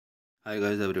Hi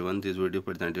guys everyone, this video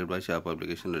presented by Sharp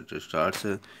Application Letter Starts।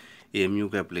 AMU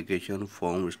के application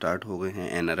form start हो गए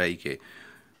हैं NRI के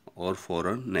और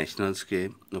फॉरेन नेशनल्स के।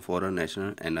 Foreign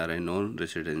national NRI non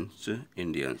residents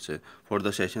Indians for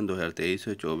the session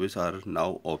 2023-24 are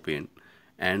now open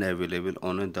and available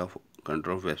on the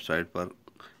control website पर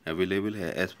available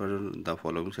है as per the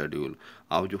following schedule.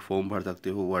 आप जो फॉर्म भर सकते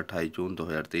हो वो 28 जून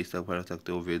 2023 तक भर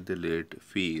सकते हो विद लेट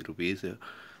फ़ी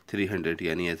 ₹300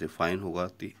 यानी ऐसे फ़ाइन होगा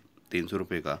 300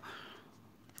 रुपये का।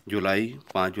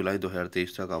 5 जुलाई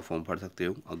 2023 तक आप फॉर्म भर सकते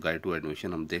हो। और गाइड टू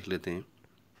एडमिशन हम देख लेते हैं।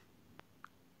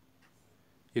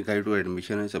 ये गाइड टू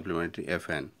एडमिशन है supplementary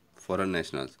FN foreign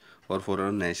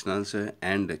nationals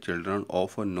and children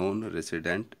of non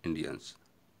resident Indians.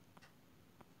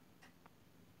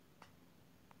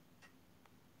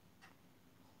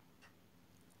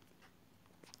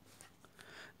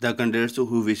 The candidates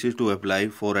who wishes to apply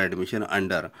for admission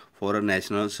under Foreign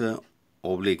Nationals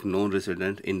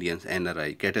non-resident Indians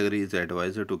NRI category is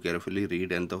advised to carefully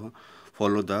read and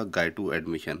follow the guide to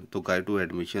admission। तो guide to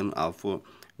admission आप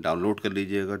download कर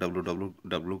लीजिएगा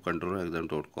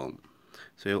www.controlexam.com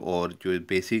से। और जो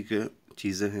basic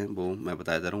चीज़ें हैं वो मैं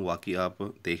बताया जा रहा हूँ, बाकी आप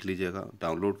देख लीजिएगा,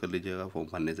 डाउनलोड कर लीजिएगा फॉर्म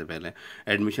भरने से पहले।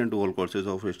 Admission to all courses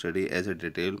of study as a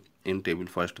detail in table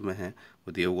first में है,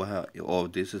 वो दिया हुआ है। Of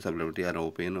this supplementary are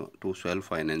open to self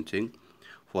financing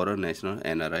foreign national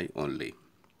NRI only.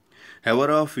 हैवर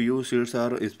a few seats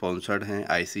are sponsored हैं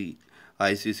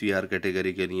ICCR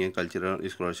कैटेगरी के लिए। Cultural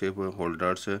scholarship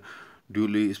holders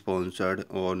duly sponsored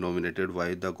और nominated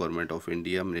by the government of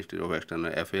India, ministry of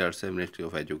external affairs, ministry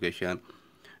of education,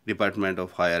 department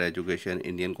of higher education,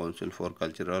 Indian council for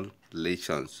cultural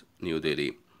relations, new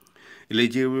Delhi.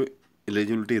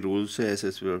 Eligibility rules as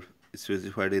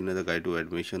specified in the guide to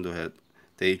admission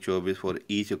 2023-24 for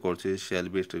each courses shall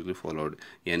be strictly followed.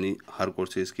 यानी हर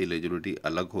courses की eligibility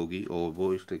अलग होगी और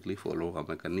वो strictly follow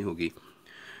हमें करनी होगी।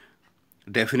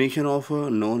 Definition of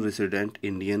non resident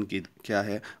Indian की क्या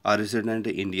है? आ resident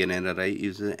Indian NRI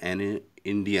is an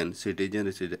Indian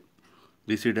citizen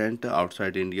resident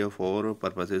outside India for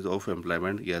purposes of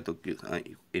employment. या तो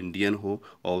इंडियन हो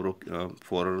और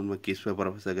फॉरेन में किस पे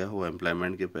पर्पस से गया हो,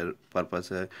 एम्प्लॉयमेंट के पर्पस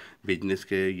है, बिजनेस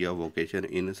के या vocation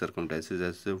in circumstances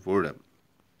as would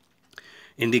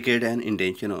indicate an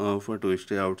intention of to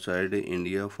stay outside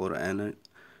India for an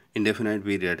indefinite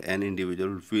period. An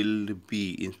individual will be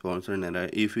sponsored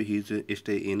if his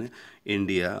stay in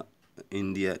India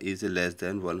is less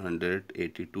than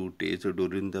 182 days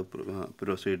during the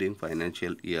preceding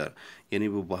financial year। यानी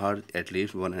वो बाहर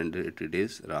at least 180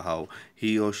 days रहा हो,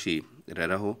 he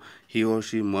or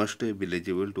she must be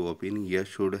eligible to open या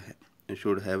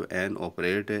should have an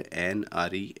operate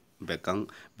NRI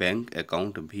bank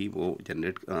account भी वो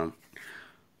generate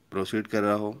proceed कर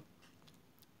रहा हो।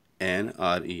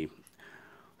 NRE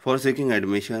for seeking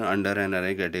admission under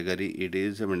NRI category it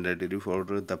is mandatory for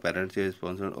the parents या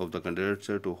sponsor of the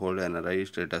candidates to hold NRI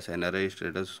status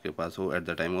उसके पास हो at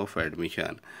the time of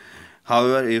admission.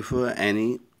 However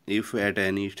if at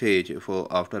any stage for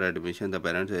after admission the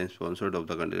parents and sponsored of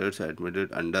the candidates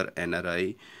admitted under NRI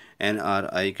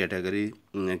category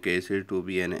case to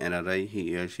be an NRI, he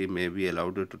or she may be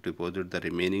allowed to deposit the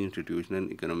remaining institutional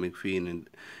economic fee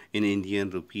in Indian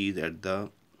rupees at the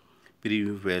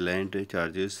prevalent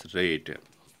charges rate।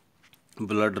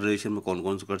 Blood relation में कौन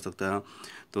कौन से कर सकता है?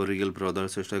 तो real brother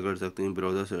sister कर सकते हैं,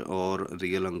 ब्रदर्स और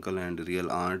real uncle and real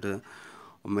aunt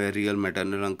में रियल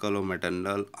मैटरनल अंकल और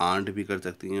मैटरनल आंट भी कर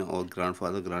सकती हैं। और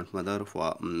grandfather grandmother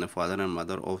father and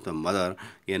mother of the mother,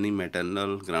 यानी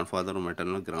मैटरनल ग्रैंडफादर और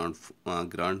मैटरनल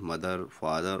ग्रैंड मदर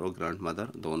फादर और ग्रैंड मदर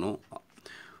दोनों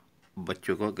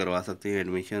बच्चों को करवा सकते हैं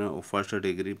एडमिशन। और फर्स्ट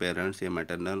डिग्री पेरेंट्स या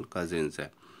मैटरनल कजिन्स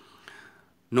है।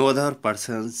 No other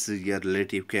persons या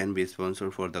relative can be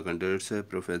sponsored for the candidates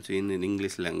proficiency in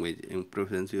English language।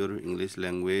 proficiency और English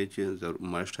language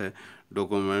must है।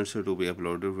 Documents to be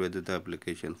uploaded with the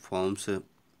application forms।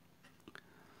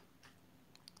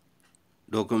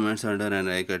 Documents under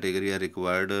NRI category are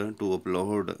required to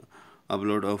upload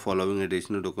following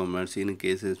additional documents in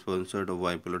case sponsored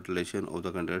by population of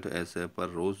the candidate as per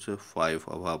rules 5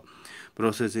 above।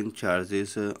 Processing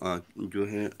charges जो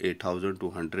है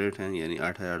 8,200 हैं, यानी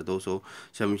 8,200।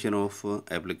 Submission of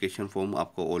application form,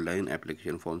 आपको online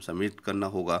application form submit करना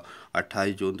होगा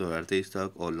 28 जून 2023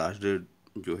 तक। और last date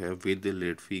जो है विद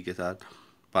लेट फ़ी के साथ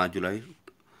 5 जुलाई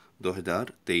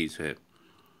 2023 है।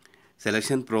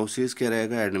 सिलेक्शन प्रोसेस क्या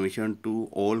रहेगा? Admission to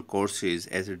all courses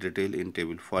as detail in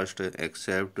table first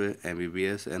accept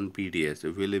MBBS and PDS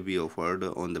will be offered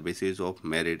on the basis of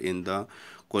merit in the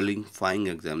qualifying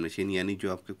examination. यानी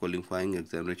जो आपके क्वालिफाइंग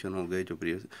एग्जामिनेशन होंगे, जो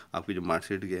प्रीवियस आपकी जो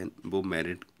मार्कशीट है वो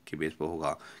मेरिट के बेस पर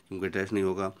होगा, क्योंकि टेस्ट नहीं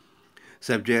होगा।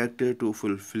 subject to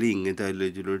fulfilling the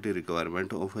eligibility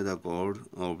requirement of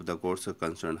the course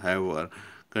concerned. However,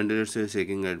 candidates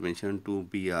seeking admission to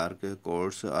BArch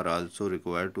course are also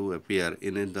required to appear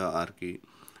in the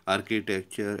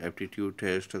architecture aptitude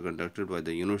test conducted by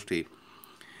the university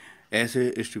as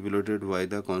stipulated by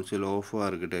the Council of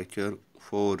Architecture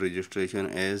for registration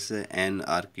as an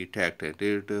architect.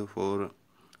 Date for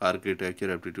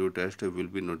architecture aptitude test will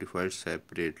be notified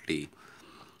separately.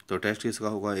 तो test किसका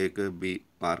होगा? एक B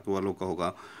mark वालों का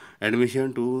होगा.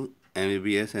 Admission to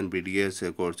MBBS and BDS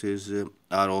courses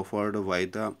are offered by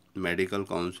the Medical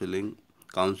Counseling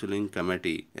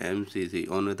Committee MCC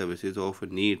on the basis of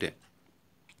NEET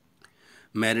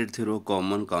merit through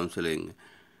common counseling.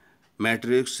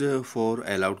 Metrics for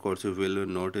allowed courses will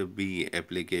not be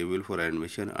applicable for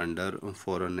admission under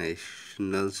Foreign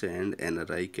Nationals and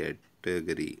NRI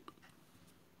category.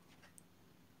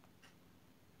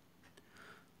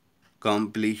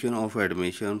 Completion of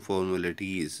admission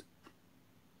formalities.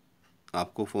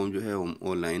 आपको form जो है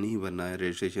online ही भरना है.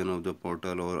 Registration of the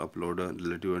portal और upload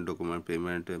relative document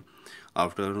payment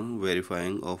after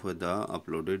verifying of the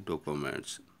uploaded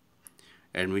documents.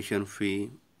 Admission fee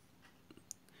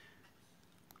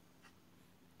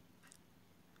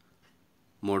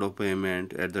mode of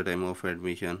payment at the time of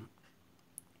admission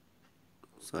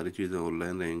सारी चीज़ें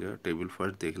online रहेंगे. Table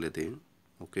first देख लेते हैं.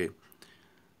 Okay.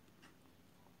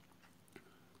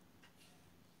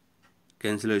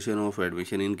 Cancellation of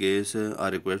admission. In case a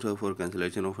request for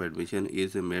cancellation of admission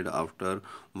is made after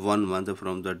 1 month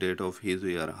from the date of his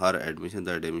or her admission,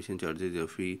 the admission charges a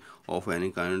fee of any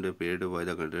kind paid by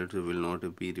the candidate will not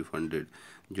be refunded.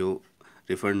 जो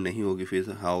refund नहीं होगी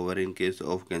fees. However, in case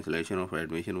of cancellation of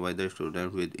admission by the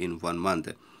student within 1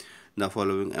 month, the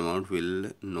following amount will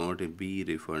not be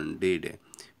refunded.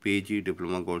 PG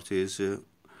diploma courses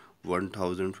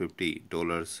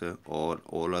 $1,050 और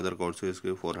all other courses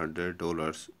के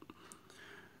 $400.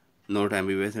 Not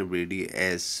MBBS and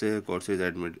BDS courses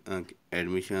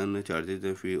admission charges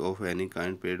the fee of any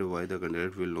kind paid by the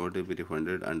candidate will not be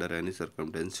refunded under any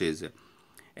circumstances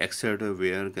except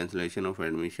where cancellation of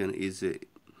admission is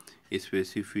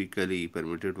specifically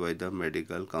permitted by the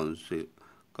Medical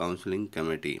Counseling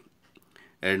Committee.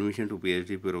 Admission to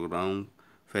PhD program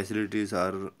facilities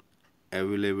are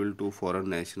available to foreign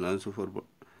nationals for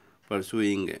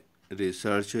pursuing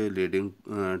research leading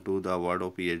to the award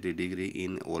of PhD degree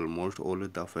in almost all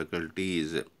the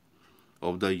faculties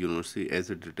of the university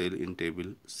as detailed in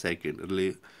table second.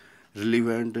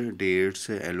 Relevant dates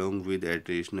along with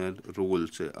additional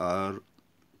rules are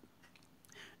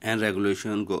and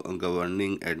regulation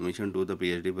governing admission to the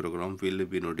PhD program will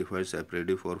be notified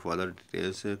separately. For further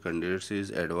details, candidates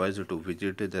is advised to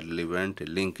visit the relevant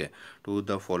link to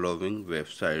the following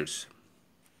websites.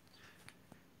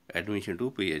 Admission to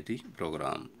PhD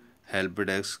program. Help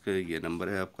desk ये number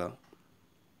है आपका.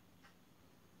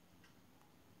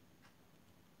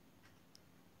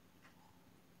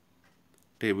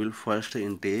 Table first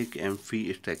intake and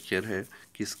fee structure है.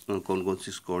 किस कौन कौन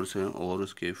सी course हैं और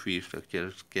उसके फ़ी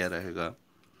स्ट्रक्चर क्या रहेगा.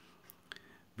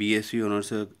 BSc honours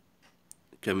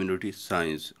community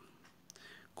science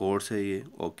course है ये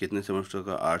और कितने सेमेस्टर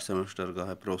का? 8 सेमेस्टर का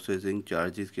है. प्रोसेसिंग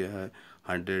चार्जेस क्या है?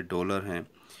 $100 हैं.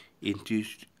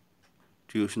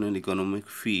 Institutional economic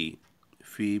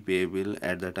fee payable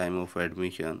at the time of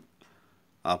admission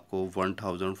आपको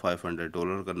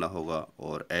 $1,500 करना होगा.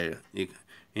 और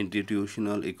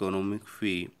institutional economic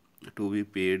fee to be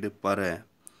paid per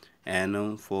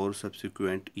annum for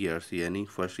subsequent years, यानी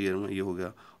फर्स्ट ईयर में ये हो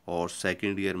गया और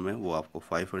सेकंड ईयर में वो आपको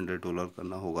 $500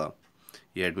 करना होगा.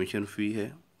 ये एडमिशन फ़ी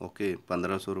है. ओके.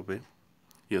 $1,500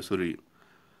 या सॉरी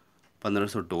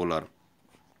 $1,500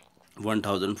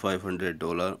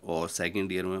 $1,500 और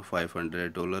सेकंड ईयर में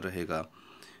 $500 रहेगा.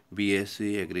 BSc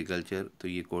एग्रीकल्चर तो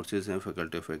ये कोर्सेज हैं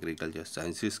फैकल्टी ऑफ एग्रीकल्चर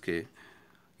साइंसेस के,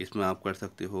 इसमें आप कर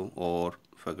सकते हो. और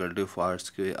फैकल्टी ऑफ आर्ट्स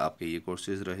के आपके ये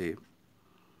कोर्सेज रहे.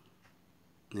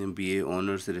 BA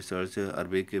honours research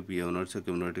Arabic, BA honours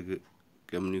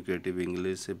communicative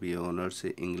English, BA honours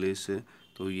English,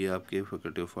 तो ये आपके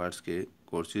फैकल्टी ऑफ आर्ट्स के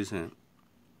कोर्सेज हैं.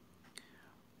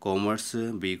 Commerce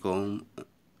BCom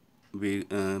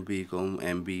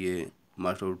MBA,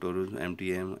 master of tourism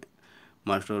MTM,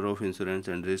 master of insurance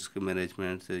and risk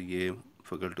management ये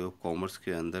फैकल्टी ऑफ कॉमर्स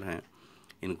के अंदर हैं.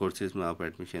 इन courses में आप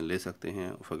एडमिशन ले सकते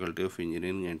हैं. Faculty of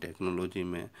engineering and technology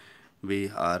में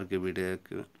BR के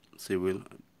BTech सिविल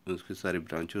उसकी सारी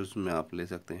ब्रांचेस में आप ले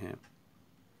सकते हैं.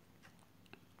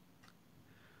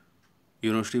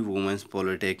 University women's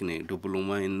polytechnic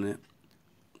diploma in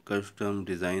custom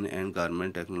design and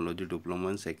garment technology, diploma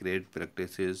in secret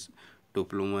practices,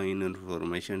 diploma in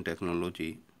information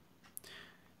technology.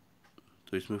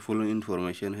 तो इसमें फुल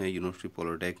इंफॉर्मेशन है। University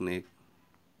polytechnic,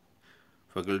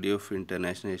 faculty of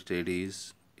international studies,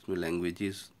 इसमें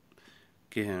लैंग्वेजेस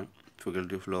के हैं।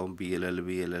 Faculty of law, BLL,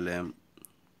 LLM,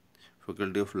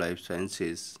 faculty of life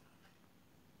sciences,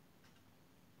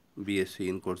 BSc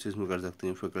in courses में कर सकते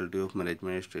हैं। Faculty of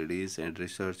management studies and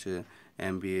research,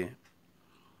 MBA,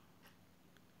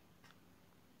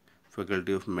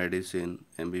 faculty of medicine,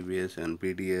 MBBS and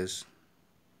PDS,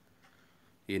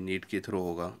 ये NEET के through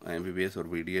होगा। MBBS और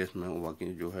BDS में,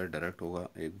 बाकी जो है डायरेक्ट होगा,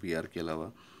 एक BR के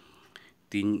अलावा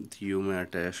 3 CU में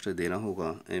टेस्ट देना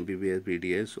होगा, MBBS,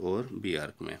 BDS और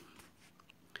BR में।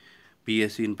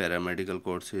 PSc in paramedical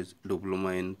courses,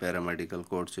 diploma in paramedical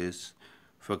courses,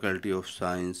 faculty of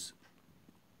science,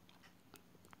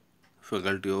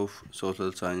 faculty of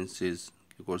social sciences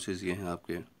के कोर्सेज ये हैं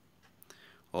आपके,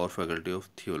 और faculty of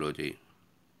theology,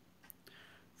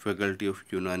 faculty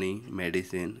of यूनानी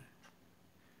medicine,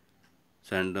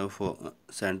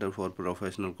 centre for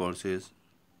professional courses,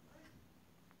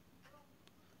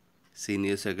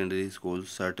 senior secondary school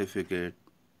certificate,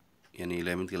 यानी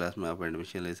 11वीं class में आप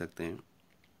एडमिशन ले सकते हैं।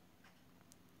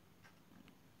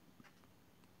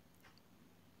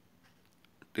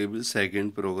 Table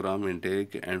second, programme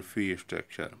intake and fee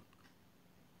structure,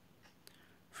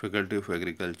 faculty of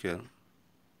agriculture,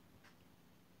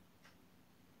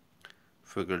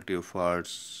 faculty of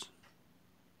arts,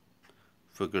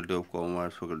 faculty of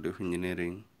commerce, faculty of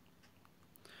engineering,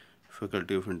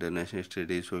 faculty of international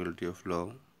studies, faculty of law,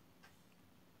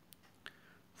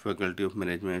 faculty of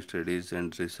management studies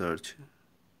and research.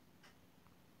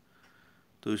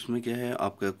 तो इसमें क्या है,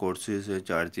 आपका courses है,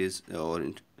 charges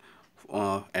और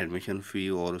admission फ़ी,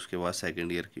 और उसके बाद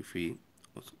सेकेंड ईयर की फ़ी,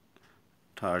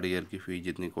 थर्ड ईयर की फ़ी,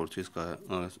 जितनी कोर्सेज का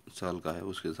है, साल का है,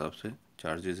 उसके हिसाब से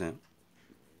चार्जेस हैं।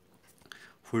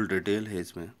 फुल डिटेल है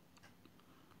इसमें।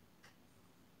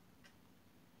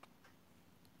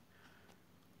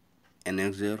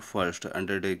 Annexure first,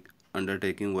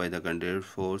 undertaking by the candidate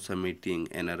for submitting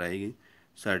NRI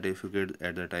certificate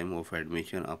at the time of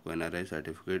admission। आपको NRI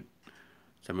सर्टिफिकेट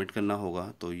सबमिट करना होगा,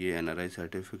 तो ये NRI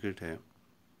सर्टिफिकेट है।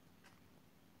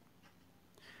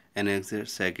 Annexure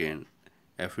second,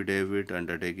 affidavit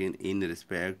undertaking in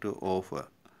respect of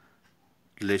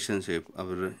relationship.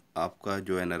 अब आपका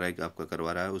जो NRI आपका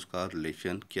करवा रहा है, उसका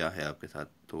रिलेशन क्या है आपके साथ,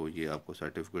 तो ये आपको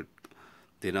सर्टिफिकेट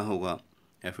देना होगा,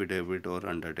 एफिडेविट और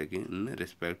undertaking in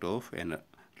respect of N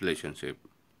relationship.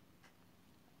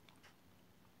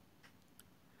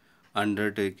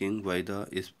 Undertaking by the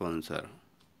sponsor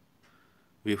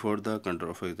before the control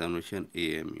of examination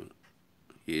AMU,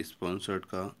 ये स्पॉन्सर्ड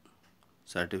का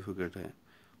सर्टिफिकेट है।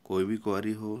 कोई भी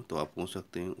क्वारी हो तो आप पूछ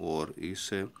सकते हैं, और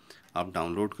इससे आप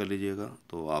डाउनलोड कर लीजिएगा,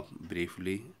 तो आप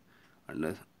ब्रीफली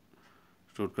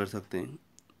अंडरस्टूड कर सकते हैं,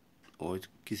 और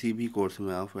किसी भी कोर्स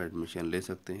में आप एडमिशन ले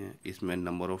सकते हैं। इसमें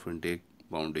नंबर ऑफ़ इनटेक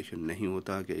बाउंडेशन नहीं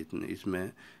होता कि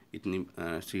इसमें इतनी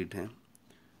सीट हैं।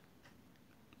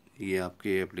 ये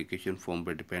आपके एप्लीकेशन फॉर्म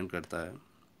पर डिपेंड करता है,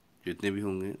 जितने भी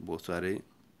होंगे बहुत सारे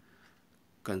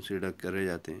कंसिडर करे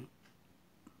जाते हैं।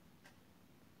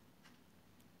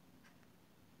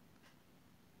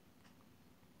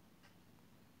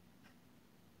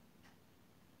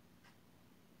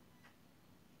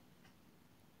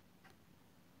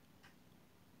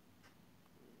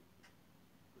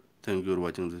 Thank you for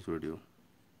watching this video.